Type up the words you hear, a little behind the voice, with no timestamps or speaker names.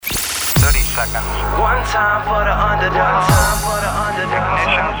seconds. One time for the underdog.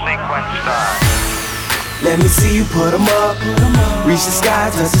 Ignition sequence start. Let me see you put 'em up. Reach the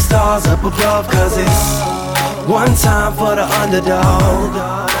sky, touch the stars up above. Cause it's one time for the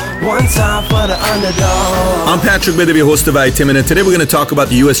underdog. One time for the underdog. I'm Patrick Bedevi, host of iTim, and today we're going to talk about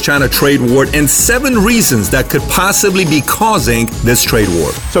the U.S.-China trade war and 7 reasons that could possibly be causing this trade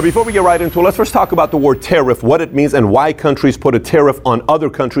war. So before we get right into it, let's first talk about the word tariff, what it means, and why countries put a tariff on other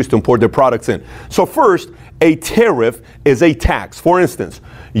countries to import their products in. So first, a tariff is a tax. For instance,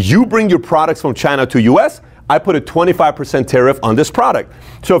 you bring your products from China to U.S., I put a 25% tariff on this product.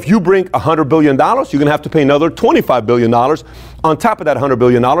 So if you bring $100 billion, you're going to have to pay another $25 billion on top of that $100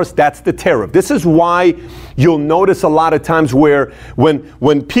 billion. That's the tariff. This is why you'll notice a lot of times where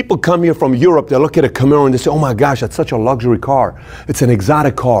when people come here from Europe, they look at a Camaro and they say, oh my gosh, that's such a luxury car. It's an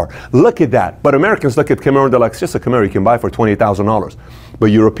exotic car. Look at that. But Americans look at Camaro and they're like, it's just a Camaro you can buy for $28,000. But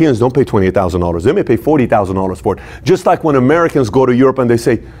Europeans don't pay $28,000. They may pay $40,000 for it. Just like when Americans go to Europe and they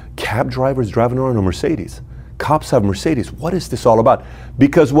say, cab drivers driving around a Mercedes. Cops have Mercedes. What is this all about?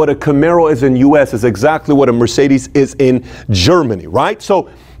 Because what a Camaro is in U.S. is exactly what a Mercedes is in Germany, right? So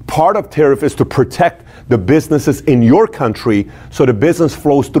part of tariff is to protect the businesses in your country so the business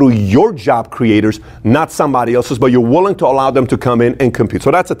flows through your job creators, not somebody else's, but you're willing to allow them to come in and compete. So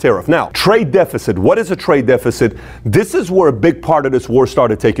that's a tariff. Now, trade deficit. What is a trade deficit? This is where a big part of this war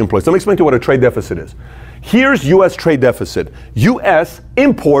started taking place. Let me explain to you what a trade deficit is. Here's U.S. trade deficit. U.S.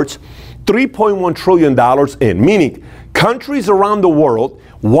 imports $3.1 trillion in, meaning countries around the world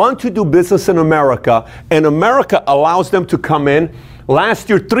want to do business in America, and America allows them to come in. Last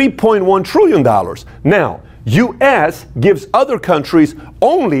year, $3.1 trillion. Now, U.S. gives other countries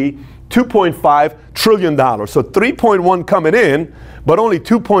only $2.5 trillion. So 3.1 coming in, but only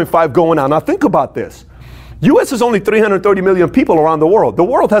 2.5 going out. Now think about this. U.S. is only 330 million people around the world. The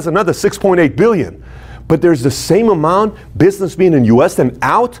world has another 6.8 billion. But there's the same amount business being in U.S. and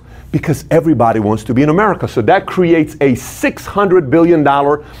out because everybody wants to be in America. So that creates a $600 billion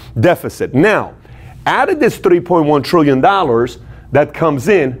deficit. Now, out of this $3.1 trillion that comes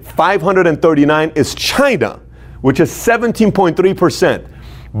in, 539 is China, which is 17.3%.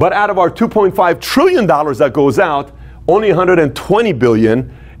 But out of our $2.5 trillion that goes out, only 120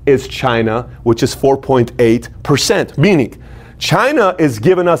 billion is China, which is 4.8%. Meaning, China is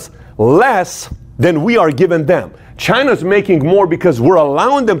giving us less than we are giving them. China's making more because we're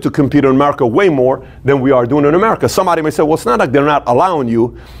allowing them to compete in America way more than we are doing in America. Somebody may say, well, it's not like they're not allowing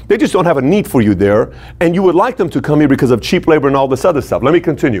you. They just don't have a need for you there. And you would like them to come here because of cheap labor and all this other stuff. Let me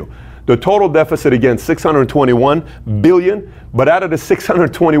continue. The total deficit, again, 621 billion. But out of the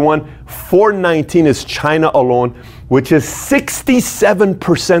 621, 419 is China alone, which is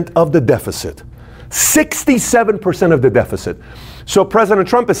 67% of the deficit. 67% of the deficit. So President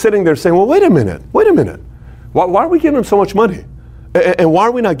Trump is sitting there saying, well, wait a minute. Why are we giving them so much money? And why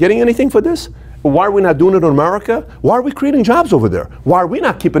are we not getting anything for this? Why are we not doing it in America? Why are we creating jobs over there? Why are we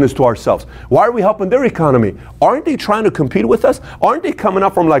not keeping this to ourselves? Why are we helping their economy? Aren't they trying to compete with us? Aren't they coming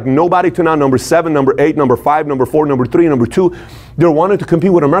up from like nobody to now number 7, number 8, number 5, number 4, number 3, number 2? They're wanting to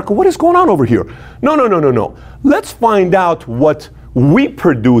compete with America. What is going on over here? No. Let's find out what we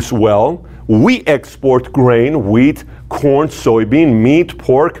produce well. We export grain, wheat, corn, soybean, meat,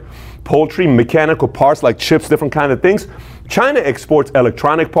 pork, poultry, mechanical parts like chips, different kind of things. China exports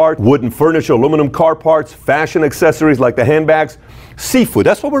electronic parts, wooden furniture, aluminum car parts, fashion accessories like the handbags, seafood.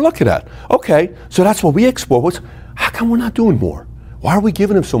 That's what we're looking at. Okay, so that's what we export. How come we're not doing more? Why are we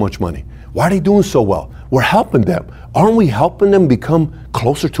giving them so much money? Why are they doing so well? We're helping them. Aren't we helping them become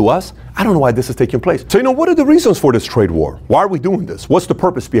closer to us? I don't know why this is taking place. So, what are the reasons for this trade war? Why are we doing this? What's the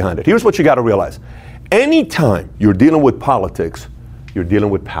purpose behind it? Here's what you got to realize. Anytime you're dealing with politics, you're dealing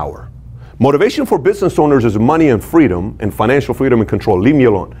with power. Motivation for business owners is money and freedom and financial freedom and control. Leave me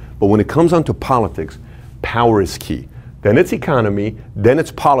alone. But when it comes down to politics, power is key. Then it's economy, then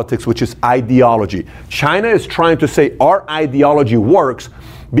it's politics, which is ideology. China is trying to say our ideology works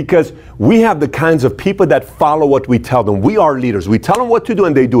because we have the kinds of people that follow what we tell them. We are leaders. We tell them what to do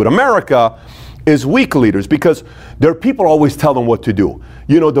and they do it. America is weak leaders because their people always tell them what to do.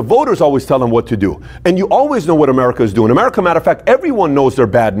 The voters always tell them what to do. And you always know what America is doing. America, matter of fact, everyone knows their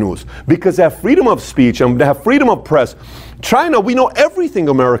bad news because they have freedom of speech and they have freedom of press. China, we know everything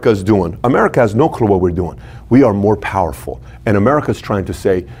America is doing. America has no clue what we're doing. We are more powerful. And America is trying to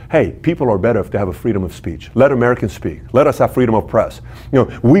say, hey, people are better if they have a freedom of speech. Let Americans speak. Let us have freedom of press.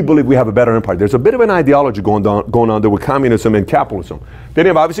 We believe we have a better empire. There's a bit of an ideology going on there with communism and capitalism. Then you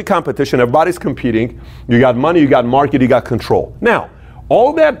have obviously competition. Everybody's competing. You got money, you got market, you got control. Now,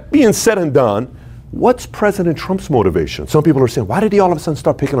 all that being said and done, what's President Trump's motivation? Some people are saying, why did he all of a sudden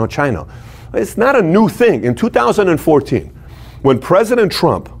start picking on China? It's not a new thing. In 2014, when President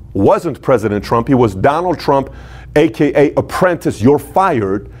Trump wasn't President Trump, he was Donald Trump, aka Apprentice, you're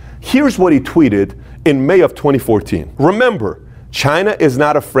fired. Here's what he tweeted in May of 2014. Remember, China is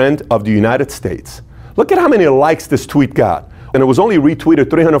not a friend of the United States. Look at how many likes this tweet got. And it was only retweeted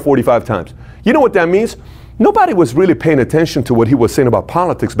 345 times. You know what that means? Nobody was really paying attention to what he was saying about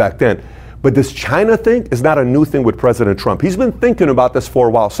politics back then. But this China thing is not a new thing with President Trump. He's been thinking about this for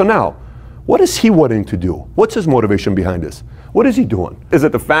a while. So now, what is he wanting to do? What's his motivation behind this? What is he doing? Is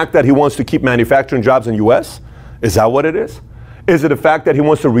it the fact that he wants to keep manufacturing jobs in the U.S.? Is that what it is? Is it the fact that he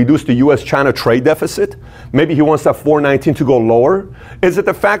wants to reduce the U.S.-China trade deficit? Maybe he wants that 419 to go lower? Is it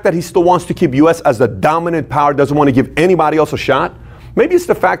the fact that he still wants to keep U.S. as the dominant power, doesn't want to give anybody else a shot? Maybe it's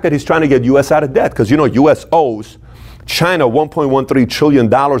the fact that he's trying to get U.S. out of debt, because U.S. owes China $1.13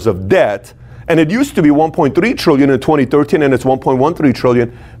 trillion of debt, and it used to be $1.3 trillion in 2013, and it's $1.13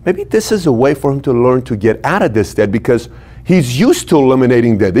 trillion. Maybe this is a way for him to learn to get out of this debt, because he's used to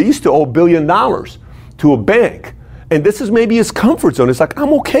eliminating debt. They used to owe $1 billion to a bank. And this is maybe his comfort zone. It's like,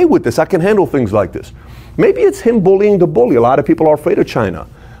 I'm okay with this. I can handle things like this. Maybe it's him bullying the bully. A lot of people are afraid of China.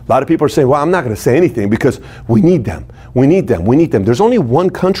 A lot of people are saying, well, I'm not going to say anything because we need them. We need them. We need them. There's only one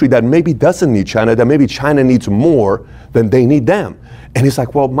country that maybe doesn't need China, that maybe China needs more than they need them. And he's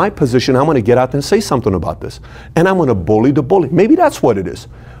like, well, my position, I'm going to get out there and say something about this. And I'm going to bully the bully. Maybe that's what it is.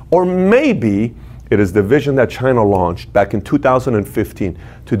 Or maybe it is the vision that China launched back in 2015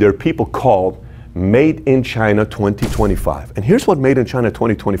 to their people called Made in China 2025. And here's what Made in China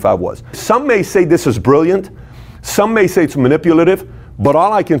 2025 was. Some may say this is brilliant. Some may say it's manipulative. But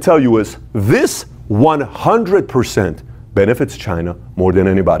all I can tell you is this 100% benefits China more than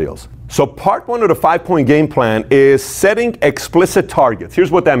anybody else. So part one of the 5-point game plan is setting explicit targets.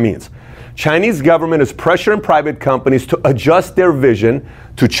 Here's what that means. Chinese government is pressuring private companies to adjust their vision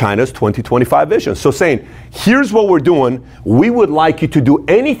to China's 2025 vision. So saying, here's what we're doing. We would like you to do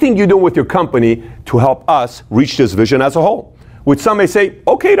anything you do with your company to help us reach this vision as a whole. Which some may say,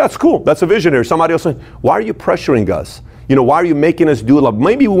 okay, that's cool. That's a visionary. Somebody else saying, why are you pressuring us? Why are you making us do it?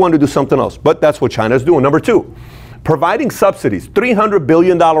 Maybe we want to do something else. But that's what China is doing. Number two, providing subsidies, $300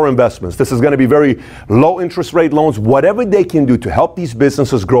 billion investments. This is going to be very low interest rate loans, whatever they can do to help these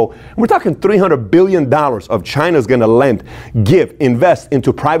businesses grow. And we're talking $300 billion of China's going to lend, give, invest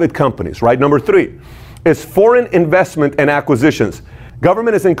into private companies, right? Number three is foreign investment and acquisitions.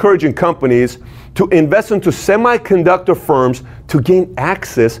 Government is encouraging companies to invest into semiconductor firms to gain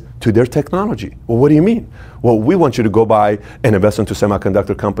access to their technology. Well, what do you mean? Well, we want you to go buy and invest into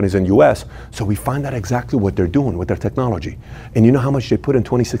semiconductor companies in the U.S. So we find out exactly what they're doing with their technology. And you know how much they put in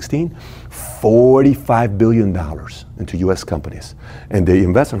 2016? $45 billion into U.S. companies. And they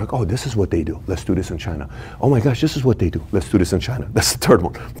invest and like, oh, this is what they do. Let's do this in China. Oh my gosh, this is what they do. Let's do this in China. That's the third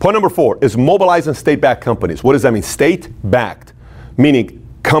one. Point number four is mobilizing state-backed companies. What does that mean? State-backed, meaning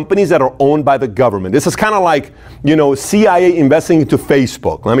companies that are owned by the government. This is kind of like, CIA investing into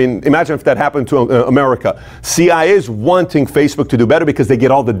Facebook. I mean, imagine if that happened to America. CIA is wanting Facebook to do better because they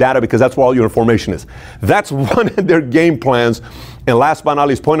get all the data, because that's where all your information is. That's one of their game plans. And last but not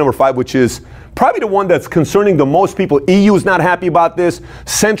least, point number five, which is probably the one that's concerning the most people. EU is not happy about this.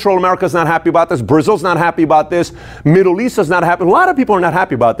 Central America is not happy about this. Brazil's not happy about this. Middle East is not happy. A lot of people are not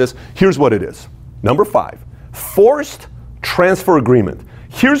happy about this. Here's what it is. Number five, forced transfer agreement.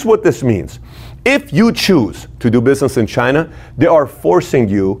 Here's what this means. If you choose to do business in China, they are forcing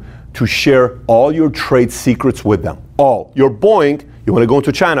you to share all your trade secrets with them. All. You're Boeing, you want to go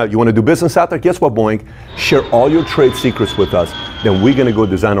into China, you want to do business out there, guess what, Boeing? Share all your trade secrets with us, then we're going to go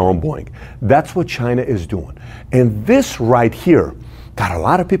design our own Boeing. That's what China is doing. And this right here got a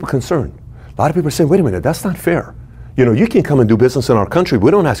lot of people concerned. A lot of people are saying, wait a minute, that's not fair. You can come and do business in our country. We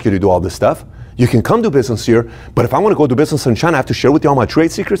don't ask you to do all this stuff. You can come do business here, but if I want to go do business in China, I have to share with you all my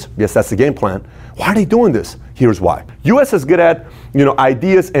trade secrets? Yes, that's the game plan. Why are they doing this? Here's why. U.S. is good at,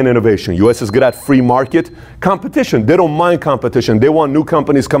 ideas and innovation. U.S. is good at free market competition. They don't mind competition. They want new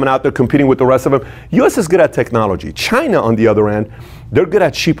companies coming out there competing with the rest of them. U.S. is good at technology. China, on the other hand, they're good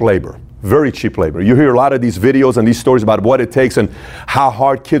at cheap labor. Very cheap labor. You hear a lot of these videos and these stories about what it takes and how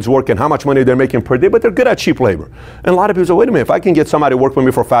hard kids work and how much money they're making per day, but they're good at cheap labor. And a lot of people say, wait a minute, if I can get somebody to work with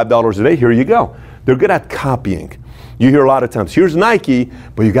me for $5 a day, here you go. They're good at copying. You hear a lot of times, here's Nike,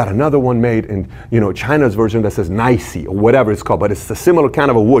 but you got another one made in, China's version that says Nicey or whatever it's called, but it's a similar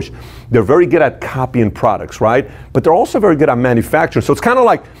kind of a whoosh. They're very good at copying products, right? But they're also very good at manufacturing. So it's kind of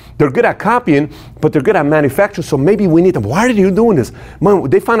like they're good at copying, but they're good at manufacturing, so maybe we need them. Why are you doing this? Man,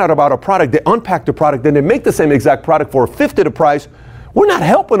 they find out about a product, they unpack the product, then they make the same exact product for a fifth of the price. We're not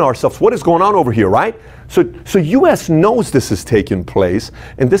helping ourselves. What is going on over here, right? So U.S. knows this is taking place,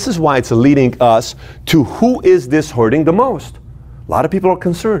 and this is why it's leading us to who is this hurting the most? A lot of people are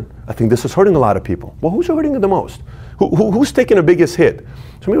concerned. I think this is hurting a lot of people. Well, who's hurting it the most? Who's taking the biggest hit?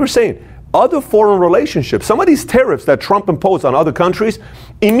 So we were saying, other foreign relationships, some of these tariffs that Trump imposed on other countries,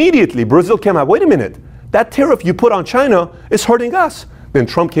 immediately Brazil came out, wait a minute, that tariff you put on China is hurting us. Then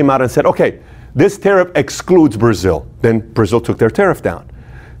Trump came out and said, okay, this tariff excludes Brazil. Then Brazil took their tariff down.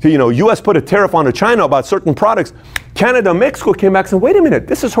 So, U.S. put a tariff on China about certain products. Canada, Mexico came back and said, wait a minute,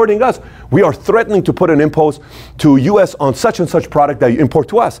 this is hurting us. We are threatening to put an impose to U.S. on such and such product that you import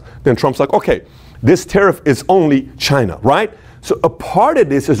to us. Then Trump's like, okay, this tariff is only China, right? So a part of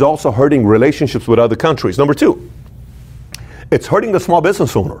this is also hurting relationships with other countries. Number two, it's hurting the small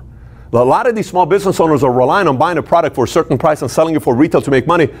business owner. A lot of these small business owners are relying on buying a product for a certain price and selling it for retail to make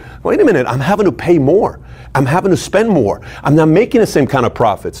money. Wait a minute, I'm having to pay more. I'm having to spend more. I'm not making the same kind of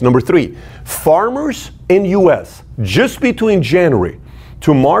profits. Number three, farmers in U.S., just between January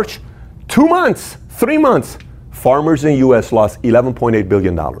to March, 2 months, 3 months, farmers in U.S. lost $11.8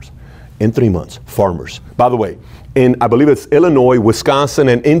 billion. In 3 months, farmers. By the way, in, I believe it's Illinois, Wisconsin,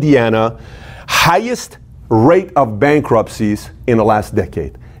 and Indiana, highest rate of bankruptcies in the last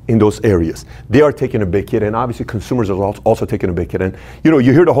decade in those areas. They are taking a big hit, and obviously consumers are also taking a big hit. And you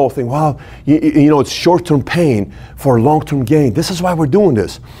hear the whole thing, wow, it's short-term pain for long-term gain. This is why we're doing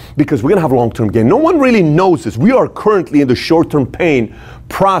this, because we're gonna have long-term gain. No one really knows this. We are currently in the short-term pain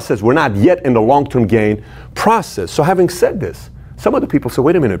process. We're not yet in the long-term gain process. So having said this, some of the people say,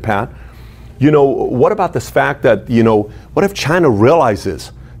 wait a minute, Pat, what about this fact that, what if China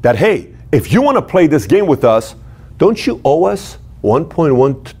realizes that, hey, if you want to play this game with us, don't you owe us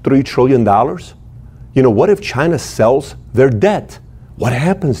 $1.13 trillion? What if China sells their debt? What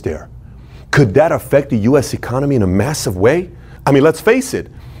happens there? Could that affect the U.S. economy in a massive way? I mean, let's face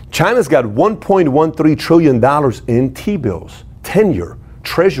it. China's got $1.13 trillion in T-bills, 10-year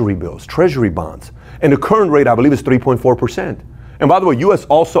Treasury bills, Treasury bonds. And the current rate, I believe, is 3.4%. And by the way, U.S.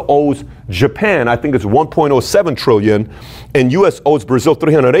 also owes Japan, I think it's 1.07 trillion, and U.S. owes Brazil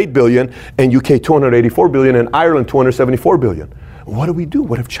 308 billion, and UK 284 billion, and Ireland 274 billion. What do we do?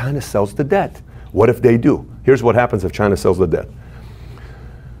 What if China sells the debt? What if they do? Here's what happens if China sells the debt.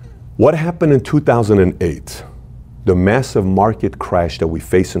 What happened in 2008? The massive market crash that we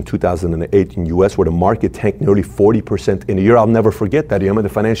faced in 2008 in U.S., where the market tanked nearly 40% in a year. I'll never forget that. I'm in the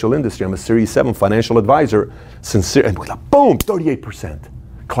financial industry. I'm a Series 7 financial advisor. Sincere, and boom, 38%.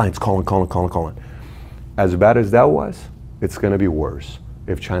 Clients calling. As bad as that was, it's going to be worse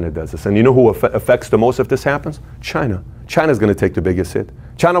if China does this. And you know who affects the most if this happens? China. China's going to take the biggest hit.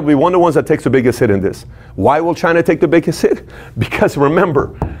 China will be one of the ones that takes the biggest hit in this. Why will China take the biggest hit? Because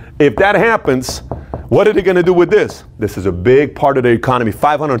remember, if that happens, what are they going to do with this? This is a big part of the economy,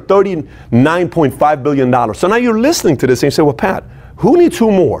 $539.5 billion. So now you're listening to this and you say, well, Pat, who needs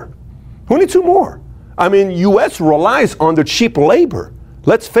two more? Who needs two more? I mean, U.S. relies on the cheap labor.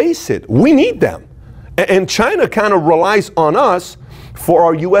 Let's face it, we need them. And China kind of relies on us for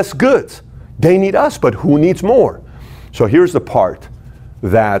our U.S. goods. They need us, but who needs more? So here's the part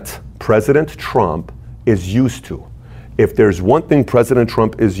that President Trump is used to. If there's one thing President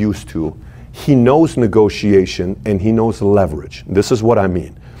Trump is used to, he knows negotiation and he knows leverage. This is what I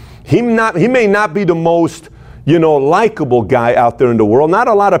mean. He may not be the most, likable guy out there in the world. Not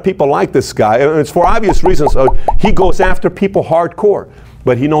a lot of people like this guy. And it's for obvious reasons. He goes after people hardcore,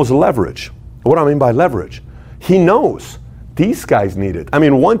 but he knows leverage. What do I mean by leverage? He knows these guys need it. I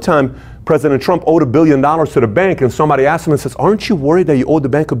mean, one time President Trump owed $1 billion to the bank, and somebody asked him and says, aren't you worried that you owe the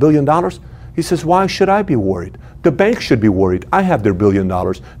bank $1 billion? He says, why should I be worried? The bank should be worried. I have their $1 billion.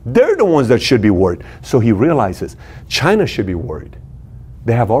 They're the ones that should be worried. So he realizes China should be worried.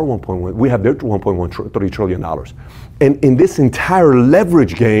 They have our 1.1, we have their $1.13 trillion. And in this entire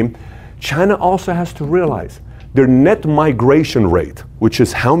leverage game, China also has to realize their net migration rate, which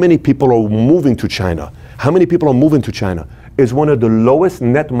is how many people are moving to China, is one of the lowest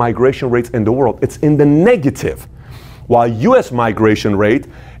net migration rates in the world. It's in the negative, while U.S. migration rate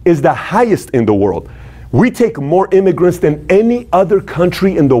is the highest in the world. We take more immigrants than any other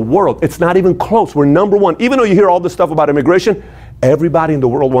country in the world. It's not even close. We're number one. Even though you hear all this stuff about immigration, everybody in the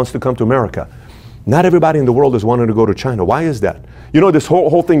world wants to come to America. Not everybody in the world is wanting to go to China. Why is that? This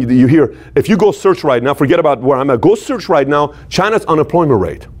whole thing that you hear, if you go search right now, forget about where I'm at, go search right now, China's unemployment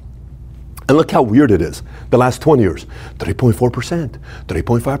rate. And look how weird it is. The last 20 years, 3.4%,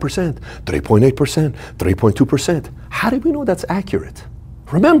 3.5%, 3.8%, 3.2%. How do we know that's accurate?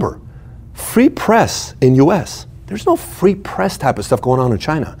 Remember, free press in U.S. There's no free press type of stuff going on in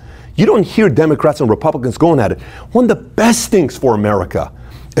China. You don't hear Democrats and Republicans going at it. One of the best things for America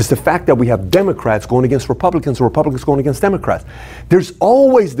is the fact that we have Democrats going against Republicans and Republicans going against Democrats. There's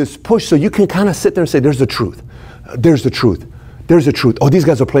always this push, so you can kind of sit there and say, there's the truth. There's the truth. There's the truth. Oh, these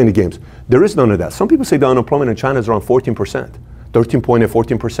guys are playing the games. There is none of that. Some people say the unemployment in China is around 14%, 13.8,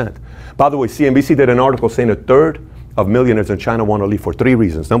 14%. By the way, CNBC did an article saying a third of millionaires in China want to leave for 3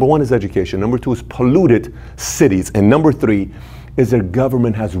 reasons. Number 1 is education. Number 2 is polluted cities. And number 3 is their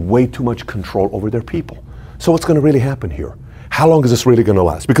government has way too much control over their people. So what's going to really happen here? How long is this really going to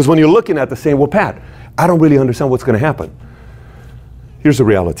last? Because when you're looking at this saying, well, Pat, I don't really understand what's going to happen. Here's the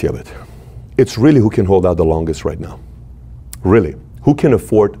reality of it. It's really who can hold out the longest right now. Really. Who can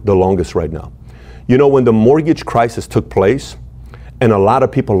afford the longest right now? You know, when the mortgage crisis took place and a lot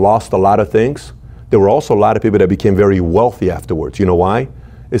of people lost a lot of things, there were also a lot of people that became very wealthy afterwards. You know why?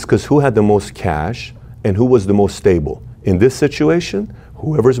 It's because who had the most cash and who was the most stable? In this situation,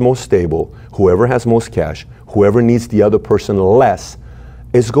 whoever's most stable, whoever has most cash, whoever needs the other person less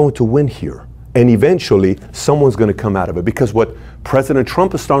is going to win here. And eventually, someone's going to come out of it. Because what President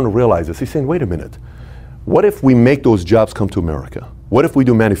Trump is starting to realize is he's saying, wait a minute, what if we make those jobs come to America? What if we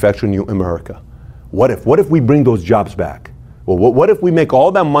do manufacturing in America? What if we bring those jobs back? Well, what if we make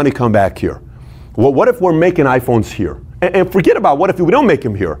all that money come back here? Well, what if we're making iPhones here? And forget about what if we don't make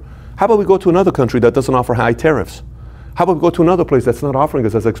them here. How about we go to another country that doesn't offer high tariffs? How about we go to another place that's not offering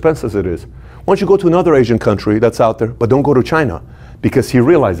us as expensive as it is? Why don't you go to another Asian country that's out there, but don't go to China? Because he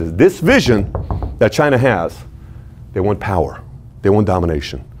realizes this vision that China has, they want power. They want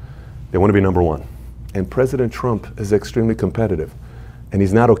domination. They want to be number one. And President Trump is extremely competitive. And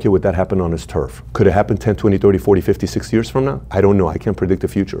he's not okay with that happening on his turf. Could it happen 10, 20, 30, 40, 50, 60 years from now? I don't know. I can't predict the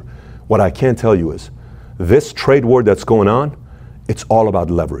future. What I can tell you is this trade war that's going on, it's all about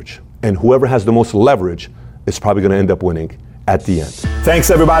leverage. And whoever has the most leverage is probably going to end up winning at the end. Thanks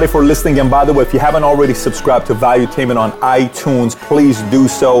everybody for listening. And by the way, if you haven't already subscribed to Valuetainment on iTunes, please do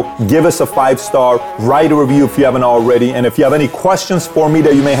so. Give us a 5-star, write a review if you haven't already. And if you have any questions for me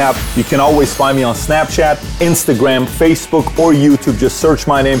that you may have, you can always find me on Snapchat, Instagram, Facebook, or YouTube. Just search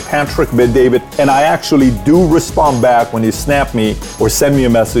my name, Patrick Bet-David. And I actually do respond back when you snap me or send me a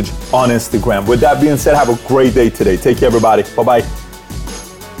message on Instagram. With that being said, have a great day today. Take care, everybody. Bye-bye.